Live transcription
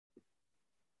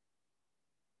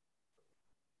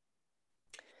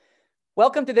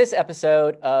Welcome to this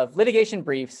episode of Litigation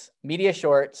Briefs, Media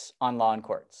Shorts on Law and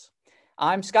Courts.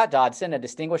 I'm Scott Dodson, a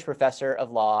distinguished professor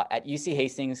of law at UC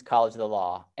Hastings College of the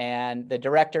Law and the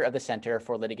director of the Center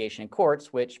for Litigation and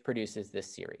Courts, which produces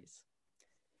this series.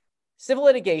 Civil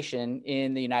litigation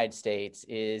in the United States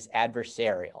is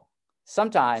adversarial.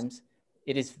 Sometimes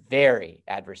it is very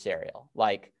adversarial,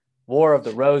 like War of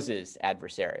the Roses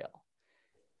adversarial.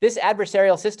 This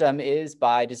adversarial system is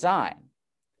by design.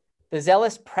 The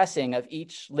zealous pressing of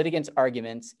each litigant's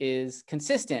arguments is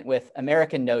consistent with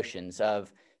American notions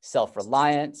of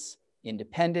self-reliance,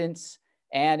 independence,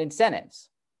 and incentives.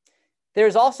 There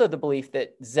is also the belief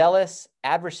that zealous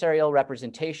adversarial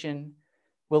representation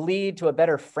will lead to a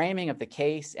better framing of the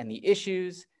case and the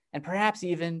issues, and perhaps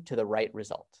even to the right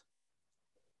result.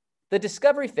 The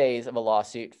discovery phase of a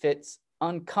lawsuit fits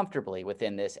uncomfortably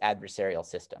within this adversarial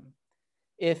system.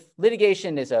 If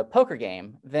litigation is a poker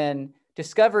game, then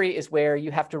discovery is where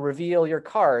you have to reveal your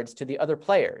cards to the other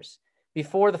players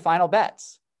before the final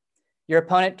bets. Your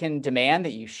opponent can demand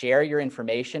that you share your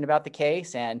information about the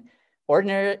case, and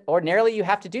ordinarily you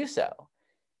have to do so.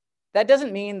 That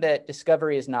doesn't mean that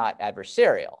discovery is not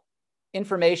adversarial.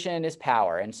 Information is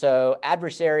power, and so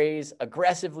adversaries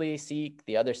aggressively seek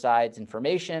the other side's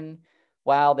information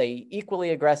while they equally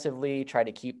aggressively try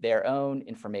to keep their own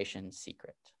information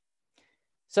secret.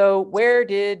 So where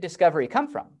did discovery come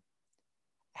from?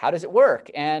 How does it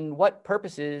work, and what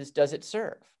purposes does it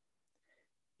serve?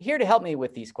 Here to help me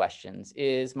with these questions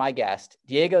is my guest,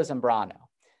 Diego Zambrano,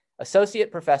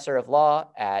 Associate Professor of Law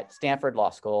at Stanford Law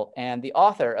School and the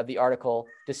author of the article,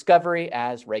 Discovery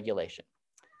as Regulation.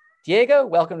 Diego,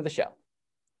 welcome to the show.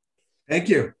 Thank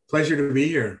you. Pleasure to be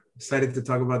here. Excited to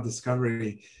talk about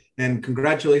discovery. And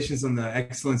congratulations on the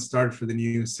excellent start for the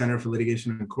new Center for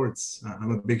Litigation and Courts.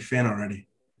 I'm a big fan already.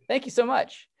 Thank you so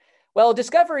much. Well,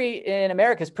 discovery in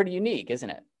America is pretty unique, isn't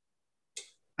it?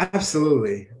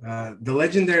 Absolutely. The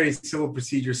legendary civil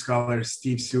procedure scholar,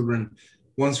 Steve Subrin,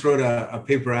 once wrote a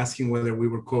paper asking whether we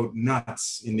were, quote,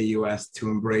 nuts in the US to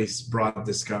embrace broad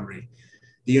discovery.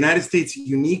 The United States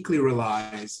uniquely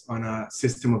relies on a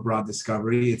system of broad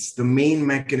discovery. It's the main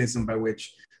mechanism by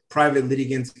which private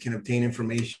litigants can obtain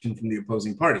information from the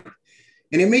opposing party.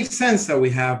 And it makes sense that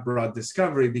we have broad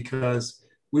discovery because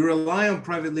we rely on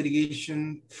private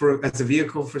litigation as a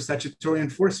vehicle for statutory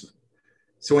enforcement.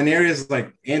 So in areas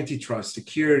like antitrust,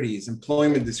 securities,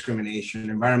 employment discrimination,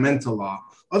 environmental law,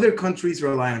 other countries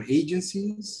rely on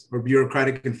agencies or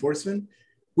bureaucratic enforcement.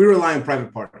 We rely on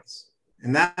private parties.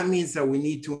 And that means that we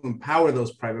need to empower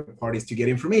those private parties to get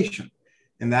information.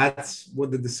 And that's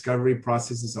what the discovery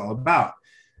process is all about.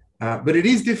 But it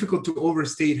is difficult to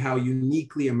overstate how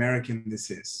uniquely American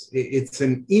this is. It's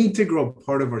an integral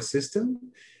part of our system,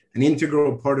 an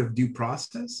integral part of due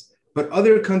process, but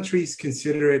other countries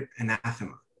consider it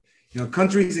anathema.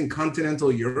 Countries in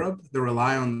continental Europe that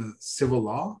rely on the civil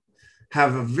law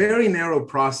have a very narrow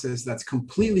process that's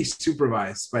completely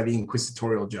supervised by the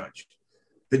inquisitorial judge.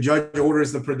 The judge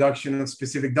orders the production of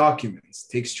specific documents,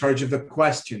 takes charge of the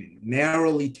questioning,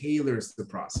 narrowly tailors the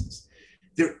process.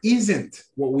 There isn't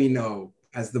what we know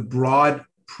as the broad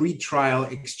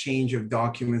pretrial exchange of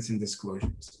documents and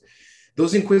disclosures.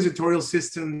 Those inquisitorial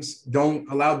systems don't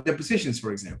allow depositions,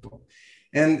 for example.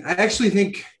 And I actually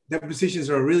think depositions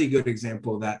are a really good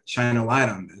example that shine a light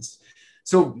on this.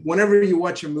 So whenever you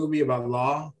watch a movie about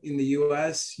law in the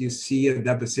US, you see a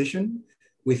deposition.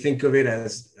 We think of it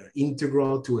as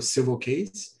integral to a civil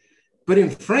case. But in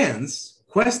France,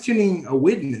 questioning a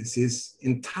witness is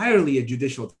entirely a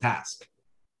judicial task.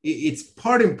 It's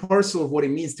part and parcel of what it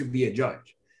means to be a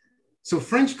judge. So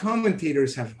French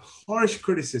commentators have harsh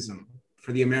criticism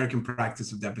for the American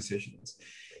practice of depositions.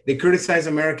 They criticize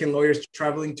American lawyers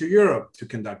traveling to Europe to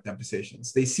conduct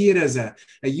depositions. They see it as a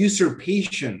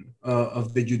usurpation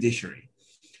of the judiciary.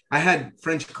 I had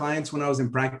French clients when I was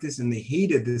in practice, and they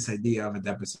hated this idea of a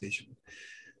deposition.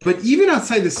 But even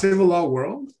outside the civil law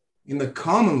world, in the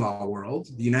common law world,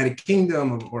 the United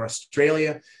Kingdom or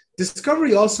Australia,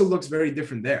 discovery also looks very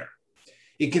different there.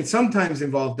 It can sometimes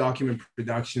involve document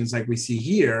productions like we see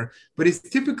here, but it's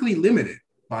typically limited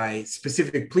by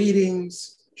specific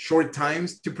pleadings, short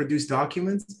times to produce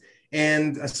documents,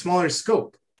 and a smaller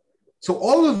scope. So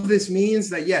all of this means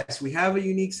that, yes, we have a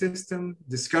unique system.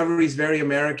 Discovery is very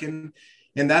American.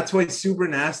 And that's why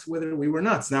Subrin asked whether we were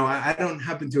nuts. Now, I don't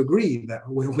happen to agree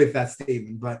with that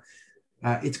statement, but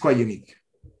it's quite unique.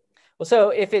 Well, so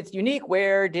if it's unique,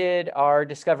 where did our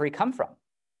discovery come from?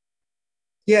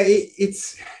 Yeah,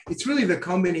 it's really the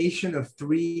combination of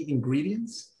three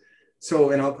ingredients.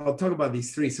 So, and I'll talk about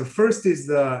these three. So first is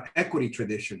the equity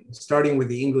tradition, starting with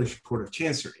the English Court of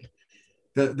Chancery.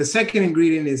 The second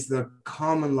ingredient is the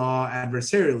common law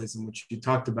adversarialism, which you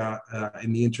talked about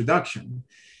in the introduction.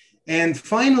 And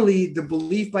finally, the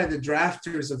belief by the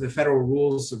drafters of the federal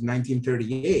rules of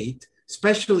 1938,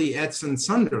 especially Edson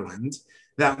Sunderland,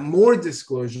 that more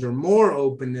disclosure, more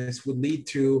openness would lead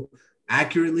to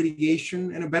accurate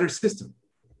litigation and a better system.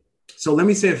 So let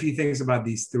me say a few things about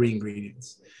these three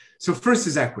ingredients. So first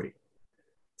is equity.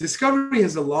 Discovery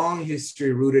has a long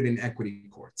history rooted in equity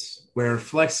courts, where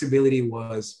flexibility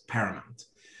was paramount.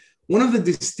 One of the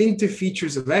distinctive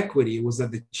features of equity was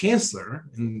that the chancellor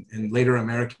and later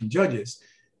American judges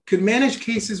could manage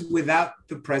cases without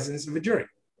the presence of a jury.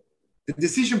 The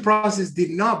decision process did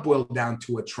not boil down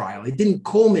to a trial. It didn't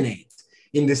culminate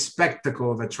in the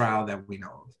spectacle of a trial that we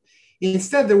know of.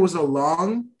 Instead, there was a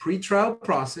long pre-trial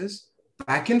process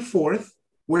back and forth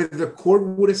where the court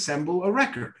would assemble a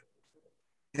record.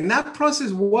 And that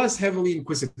process was heavily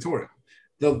inquisitorial.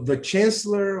 The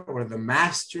chancellor or the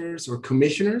masters or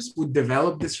commissioners would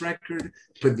develop this record,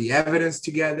 put the evidence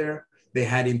together. They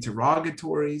had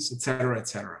interrogatories, et cetera, et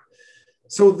cetera.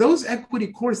 So those equity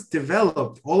courts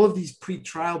developed all of these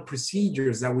pretrial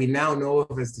procedures that we now know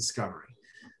of as discovery.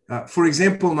 For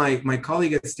example, my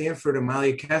colleague at Stanford,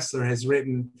 Amalia Kessler, has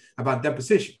written about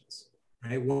depositions.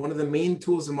 Right? One of the main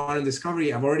tools of modern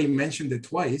discovery, I've already mentioned it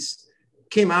twice,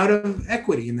 came out of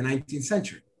equity in the 19th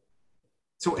century.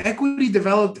 So equity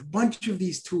developed a bunch of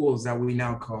these tools that we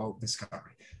now call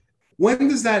discovery. When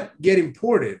does that get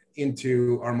imported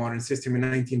into our modern system? In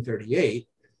 1938,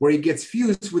 where it gets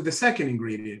fused with the second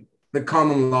ingredient, the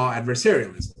common law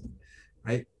adversarialism,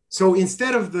 right? So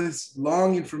instead of this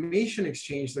long information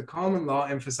exchange, the common law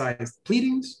emphasized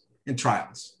pleadings and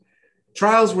trials.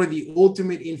 Trials were the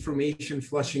ultimate information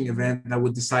flushing event that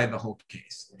would decide the whole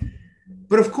case.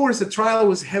 But of course, the trial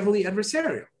was heavily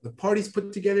adversarial. The parties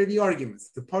put together the arguments.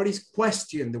 The parties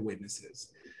questioned the witnesses.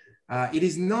 It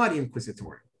is not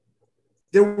inquisitorial.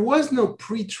 There was no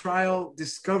pre-trial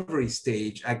discovery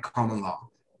stage at common law,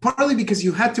 partly because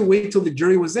you had to wait till the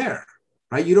jury was there,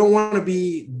 right? You don't want to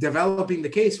be developing the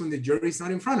case when the jury is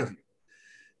not in front of you.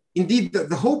 Indeed,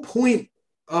 the whole point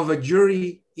of a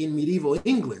jury in medieval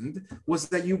England was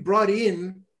that you brought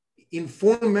in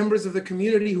informed members of the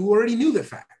community who already knew the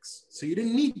facts. So you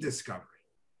didn't need discovery,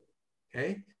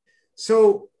 okay?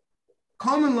 So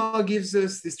common law gives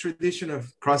us this tradition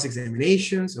of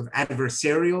cross-examinations, of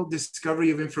adversarial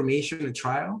discovery of information at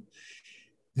trial.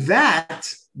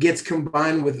 That gets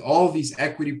combined with all these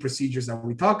equity procedures that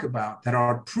we talk about that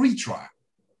are pre-trial,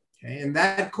 okay? And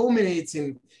that culminates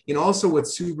in also what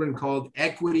Subrin called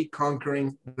equity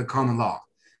conquering the common law,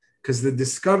 because the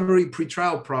discovery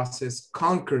pretrial process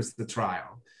conquers the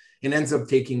trial and ends up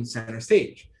taking center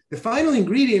stage. The final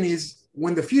ingredient is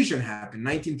when the fusion happened,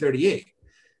 1938.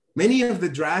 Many of the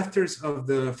drafters of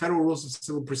the Federal Rules of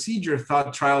Civil Procedure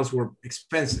thought trials were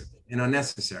expensive and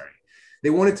unnecessary. They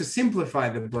wanted to simplify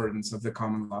the burdens of the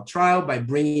common law trial by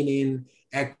bringing in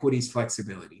equities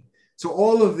flexibility. So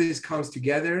all of this comes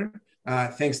together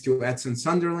thanks to Edson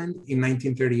Sunderland. In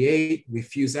 1938, we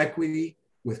fuse equity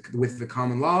with the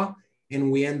common law,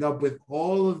 and we end up with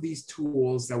all of these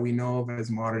tools that we know of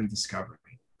as modern discovery.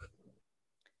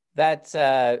 That's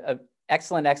an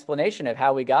excellent explanation of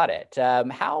how we got it.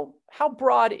 How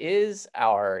broad is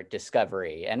our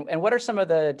discovery, and what are some of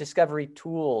the discovery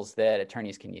tools that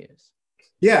attorneys can use?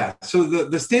 Yeah, so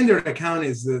the standard account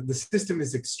is the system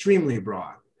is extremely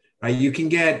broad, right? You can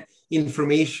get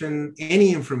information,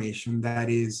 any information that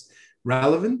is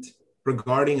relevant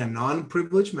regarding a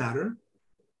non-privileged matter,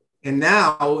 and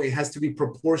now it has to be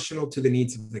proportional to the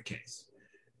needs of the case.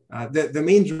 The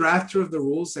main drafter of the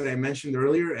rules that I mentioned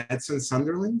earlier, Edson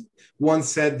Sunderland, once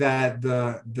said that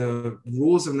the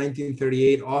rules of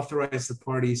 1938 authorized the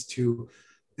parties to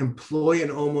employ an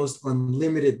almost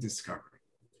unlimited discovery.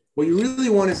 What you really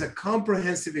want is a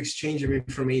comprehensive exchange of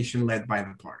information led by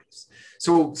the parties.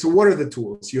 So what are the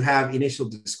tools? You have initial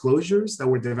disclosures that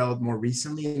were developed more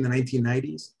recently in the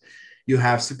 1990s. You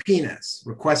have subpoenas,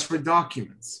 requests for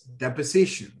documents,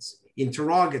 depositions,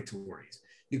 interrogatories.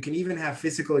 You can even have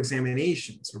physical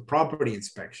examinations or property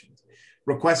inspections,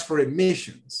 requests for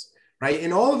admissions, right?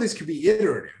 And all of this could be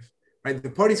iterative, right? The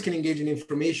parties can engage in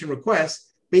information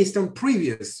requests based on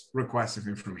previous requests of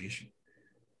information.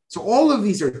 So all of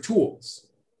these are tools,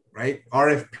 right?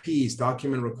 RFPs,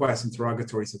 document requests,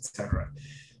 interrogatories, et cetera.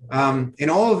 And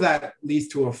all of that leads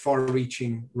to a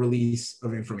far-reaching release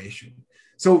of information.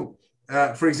 So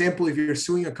for example, if you're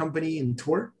suing a company in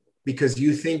tort because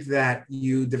you think that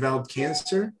you developed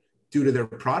cancer due to their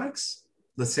products,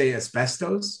 let's say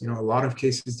asbestos, a lot of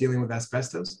cases dealing with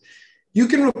asbestos, you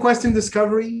can request in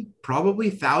discovery probably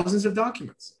thousands of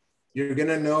documents. You're going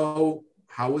to know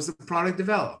how was the product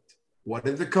developed? What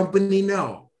did the company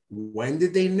know? When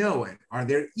did they know it? Are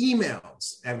there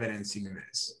emails evidencing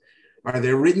this? Are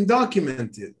there written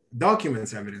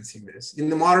documents evidencing this? In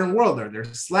the modern world, are there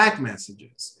Slack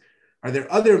messages? Are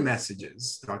there other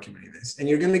messages documenting this? And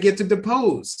you're going to get to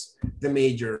depose the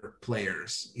major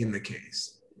players in the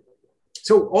case.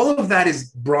 So all of that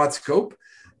is broad scope,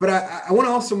 but I want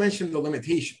to also mention the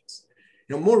limitations.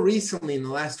 More recently, in the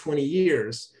last 20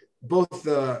 years, both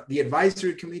the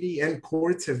advisory committee and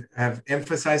courts have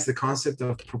emphasized the concept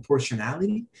of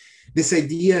proportionality, this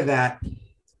idea that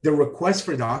the request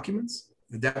for documents,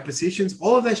 the depositions,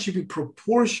 all of that should be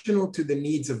proportional to the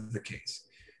needs of the case,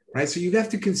 right? So you have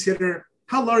to consider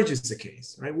how large is the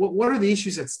case, right? What are the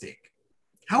issues at stake?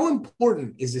 How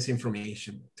important is this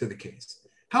information to the case?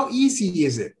 How easy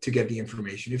is it to get the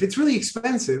information? If it's really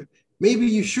expensive, maybe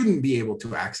you shouldn't be able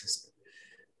to access it.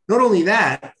 Not only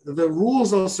that, the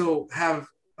rules also have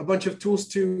a bunch of tools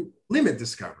to limit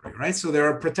discovery, right? So there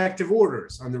are protective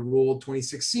orders under Rule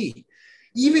 26C.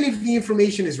 Even if the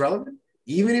information is relevant,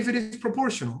 even if it is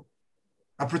proportional,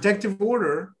 a protective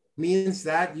order means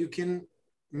that you can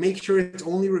make sure it's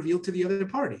only revealed to the other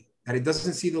party, that it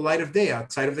doesn't see the light of day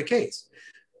outside of the case.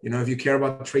 If you care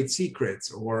about trade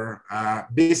secrets or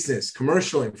business,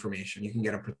 commercial information, you can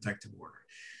get a protective order.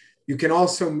 You can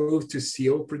also move to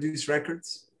seal produced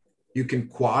records. You can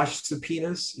quash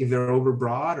subpoenas if they're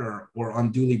overbroad or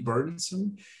unduly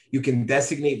burdensome. You can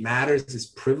designate matters as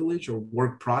privilege or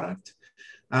work product.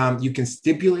 You can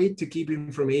stipulate to keep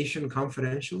information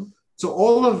confidential. So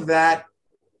all of that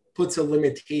puts a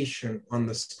limitation on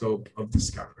the scope of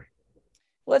discovery.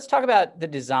 Let's talk about the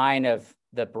design of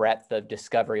the breadth of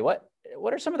discovery. What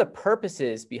are some of the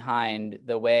purposes behind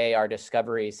the way our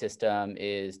discovery system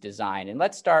is designed? And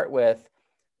let's start with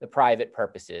the private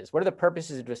purposes. What are the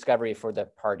purposes of discovery for the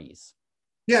parties?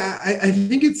 Yeah, I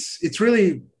think it's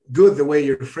really good the way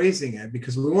you're phrasing it,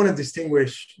 because we want to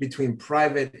distinguish between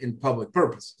private and public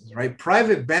purposes, right?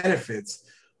 Private benefits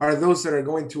are those that are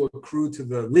going to accrue to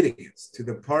the litigants, to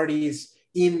the parties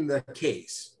in the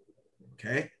case,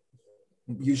 okay?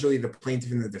 Usually the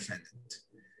plaintiff and the defendant.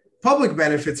 Public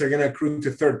benefits are going to accrue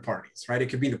to third parties, right? It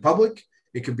could be the public,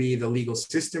 it could be the legal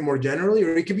system more generally,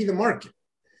 or it could be the market.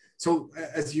 So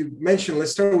as you mentioned,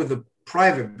 let's start with the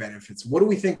private benefits. What do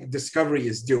we think discovery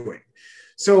is doing?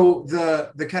 So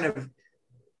the kind of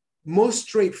most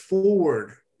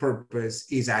straightforward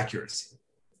purpose is accuracy,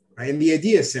 right? And the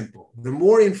idea is simple. The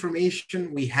more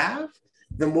information we have,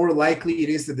 the more likely it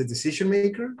is that the decision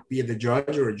maker, be it the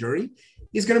judge or a jury,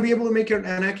 is going to be able to make an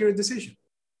accurate decision.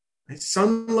 Right?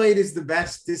 Sunlight is the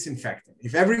best disinfectant.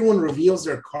 If everyone reveals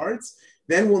their cards,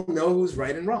 then we'll know who's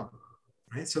right and wrong.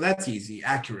 Right? So that's easy,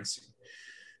 accuracy.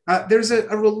 There's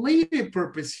a related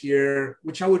purpose here,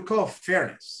 which I would call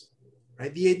fairness.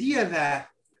 Right? The idea that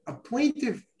a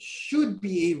plaintiff should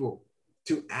be able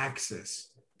to access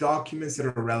documents that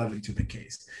are relevant to the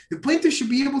case. The plaintiff should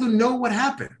be able to know what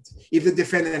happened if the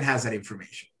defendant has that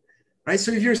information. Right?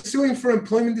 So if you're suing for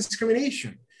employment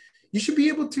discrimination, you should be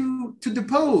able to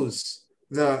depose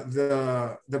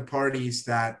the parties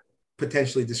that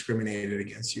potentially discriminated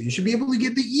against you. You should be able to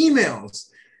get the emails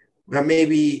that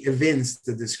maybe evince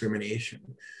the discrimination.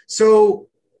 So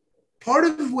part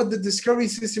of what the discovery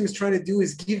system is trying to do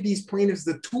is give these plaintiffs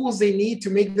the tools they need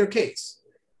to make their case,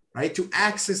 right? To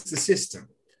access the system,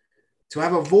 to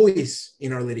have a voice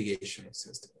in our litigation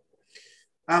system.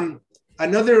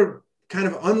 Another kind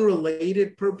of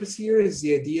unrelated purpose here is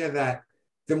the idea that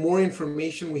the more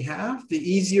information we have, the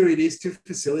easier it is to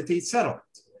facilitate settlement,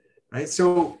 right?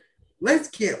 So let's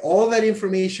get all that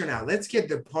information out. Let's get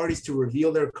the parties to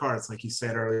reveal their cards, like you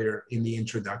said earlier in the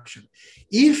introduction.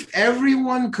 If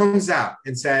everyone comes out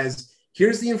and says,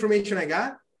 here's the information I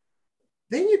got,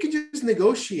 then you can just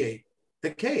negotiate the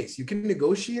case. You can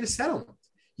negotiate a settlement.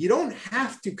 You don't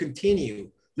have to continue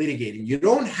litigating. You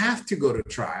don't have to go to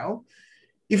trial.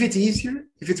 If it's easier,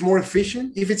 if it's more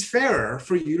efficient, if it's fairer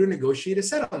for you to negotiate a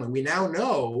settlement. We now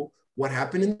know what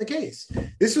happened in the case.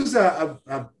 This was a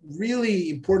really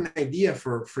important idea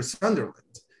for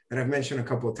Sunderland that I've mentioned a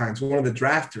couple of times. One of the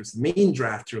drafters, the main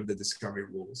drafter of the discovery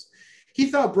rules. He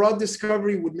thought broad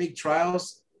discovery would make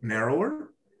trials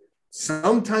narrower,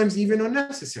 sometimes even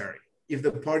unnecessary, if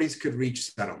the parties could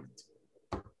reach settlement.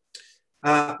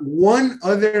 One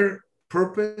other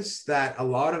purpose that a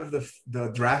lot of the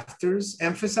drafters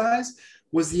emphasized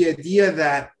was the idea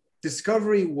that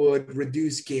discovery would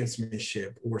reduce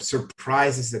gamesmanship or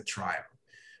surprises at trial,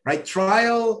 right?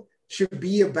 Trial should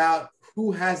be about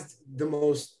who has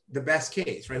the best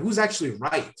case, right? Who's actually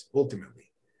right,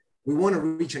 ultimately. We want to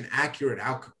reach an accurate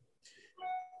outcome.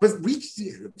 But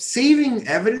saving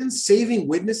evidence, saving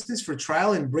witnesses for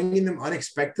trial and bringing them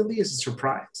unexpectedly is a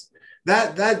surprise.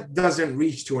 That doesn't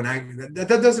reach to that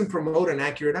doesn't promote an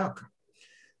accurate outcome.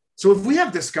 So if we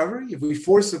have discovery, if we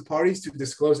force the parties to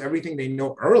disclose everything they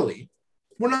know early,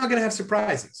 we're not going to have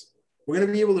surprises. We're going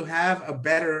to be able to have a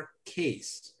better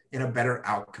case and a better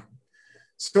outcome.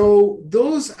 So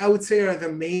those, I would say, are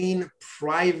the main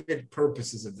private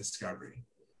purposes of discovery.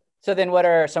 So then what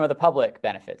are some of the public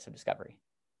benefits of discovery?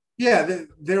 Yeah,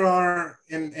 there are,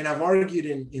 and I've argued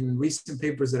in recent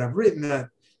papers that I've written that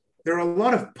there are a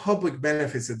lot of public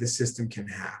benefits that this system can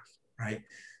have, right?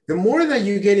 The more that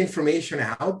you get information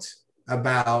out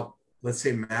about, let's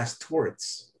say, mass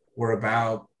torts or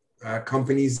about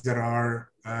companies that are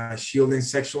shielding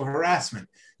sexual harassment,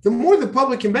 the more the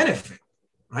public can benefit,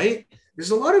 right?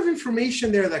 There's a lot of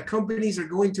information there that companies are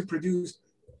going to produce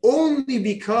only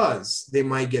because they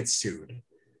might get sued.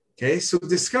 Okay, so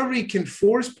discovery can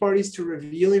force parties to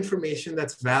reveal information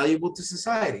that's valuable to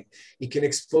society. It can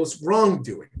expose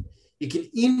wrongdoing. It can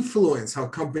influence how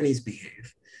companies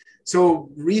behave. So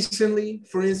recently,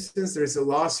 for instance, there's a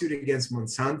lawsuit against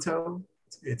Monsanto.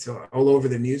 It's all over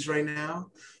the news right now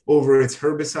over its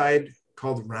herbicide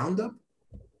called Roundup.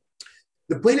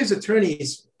 The plaintiff's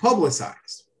attorneys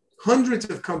publicized hundreds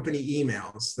of company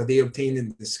emails that they obtained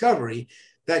in discovery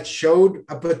that showed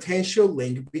a potential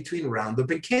link between Roundup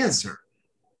and cancer,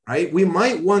 right? We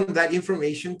might want that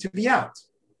information to be out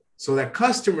so that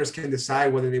customers can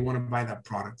decide whether they want to buy that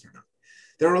product or not.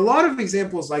 There are a lot of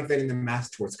examples like that in the mass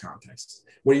torts context,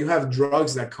 where you have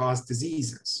drugs that cause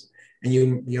diseases, and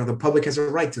the public has a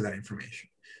right to that information.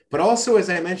 But also, as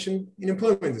I mentioned, in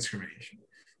employment discrimination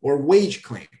or wage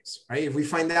claims, right? If we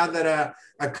find out that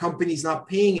a company is not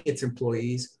paying its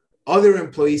employees, other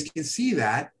employees can see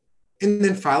that and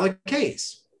then file a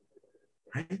case,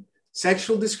 right?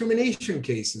 Sexual discrimination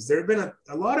cases. There have been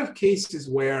a lot of cases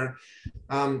where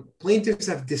plaintiffs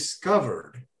have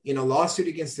discovered in a lawsuit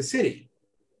against the city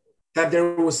that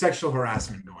there was sexual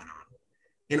harassment going on.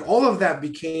 And all of that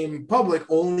became public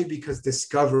only because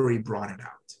discovery brought it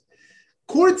out.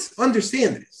 Courts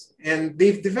understand this, and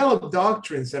they've developed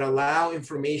doctrines that allow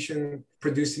information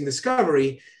produced in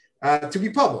discovery to be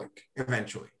public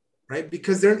eventually, right?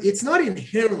 Because it's not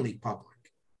inherently public.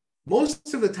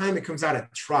 Most of the time it comes out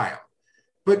at trial.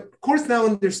 But courts now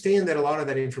understand that a lot of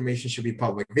that information should be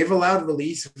public. They've allowed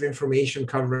release of information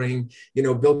covering,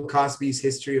 Bill Cosby's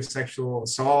history of sexual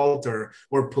assault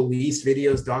or police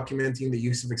videos documenting the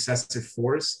use of excessive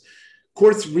force.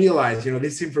 Courts realize,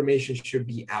 this information should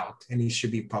be out and it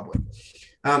should be public.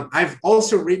 I've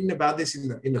also written about this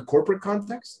in the corporate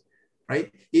context,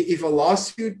 right? If a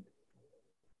lawsuit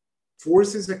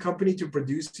forces a company to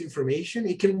produce information,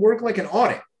 it can work like an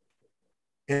audit.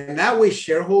 And that way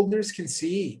shareholders can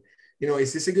see,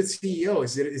 is this a good CEO?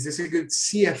 Is this a good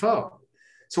CFO?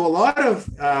 So a lot of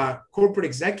corporate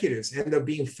executives end up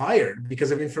being fired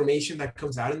because of information that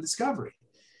comes out in discovery.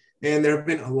 And there have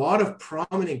been a lot of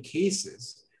prominent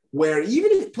cases where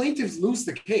even if plaintiffs lose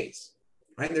the case,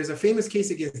 right? There's a famous case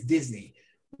against Disney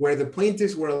where the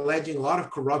plaintiffs were alleging a lot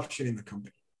of corruption in the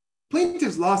company.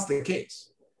 Plaintiffs lost the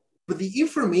case, but the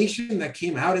information that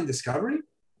came out in discovery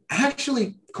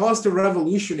actually caused a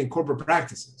revolution in corporate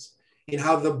practices, in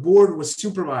how the board was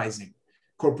supervising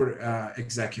corporate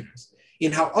executives,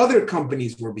 in how other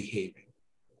companies were behaving.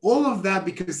 All of that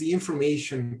because the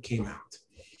information came out.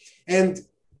 And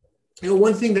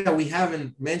one thing that we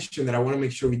haven't mentioned that I want to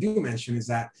make sure we do mention is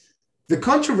that the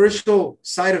controversial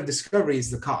side of discovery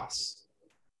is the cost.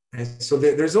 And so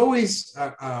there's always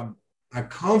a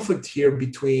conflict here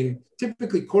between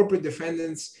typically corporate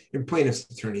defendants and plaintiffs'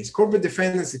 attorneys. Corporate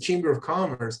defendants, the Chamber of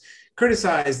Commerce,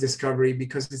 criticize discovery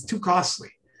because it's too costly,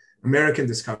 American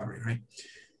discovery, right?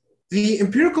 The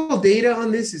empirical data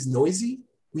on this is noisy.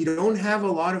 We don't have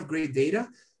a lot of great data,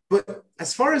 but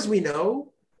as far as we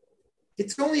know,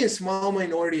 it's only a small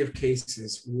minority of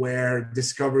cases where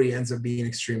discovery ends up being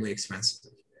extremely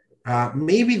expensive.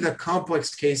 Maybe the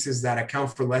complex cases that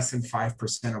account for less than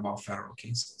 5% of all federal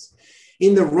cases.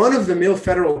 In the run-of-the-mill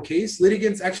federal case,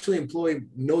 litigants actually employ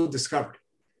no discovery,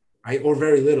 right, or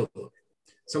very little.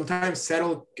 Sometimes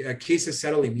cases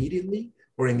settle immediately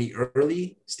or in the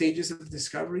early stages of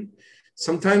discovery.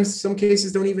 Sometimes some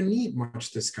cases don't even need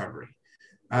much discovery.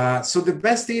 So the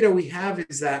best data we have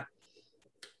is that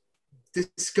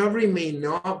discovery may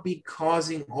not be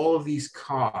causing all of these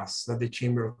costs that the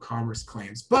Chamber of Commerce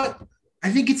claims, but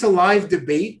I think it's a live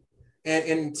debate,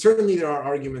 and certainly there are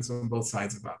arguments on both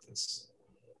sides about this.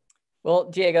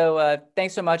 Well, Diego,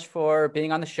 thanks so much for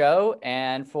being on the show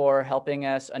and for helping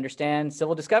us understand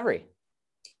civil discovery.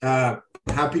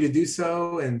 Happy to do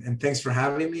so, and thanks for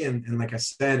having me. And like I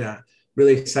said,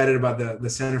 really excited about the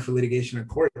Center for Litigation and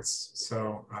Courts.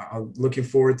 So I'm looking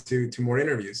forward to more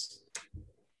interviews.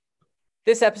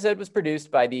 This episode was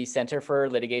produced by the Center for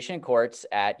Litigation and Courts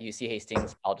at UC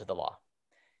Hastings College of the Law.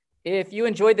 If you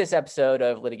enjoyed this episode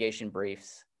of Litigation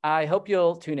Briefs, I hope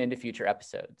you'll tune into future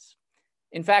episodes.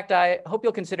 In fact, I hope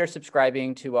you'll consider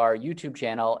subscribing to our YouTube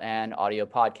channel and audio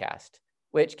podcast,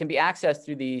 which can be accessed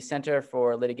through the Center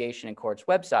for Litigation and Courts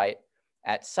website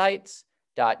at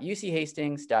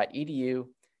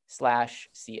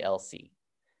sites.uchastings.edu/CLC.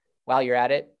 While you're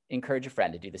at it, encourage a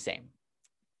friend to do the same.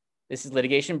 This is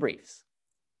Litigation Briefs.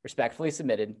 Respectfully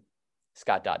submitted,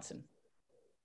 Scott Dodson.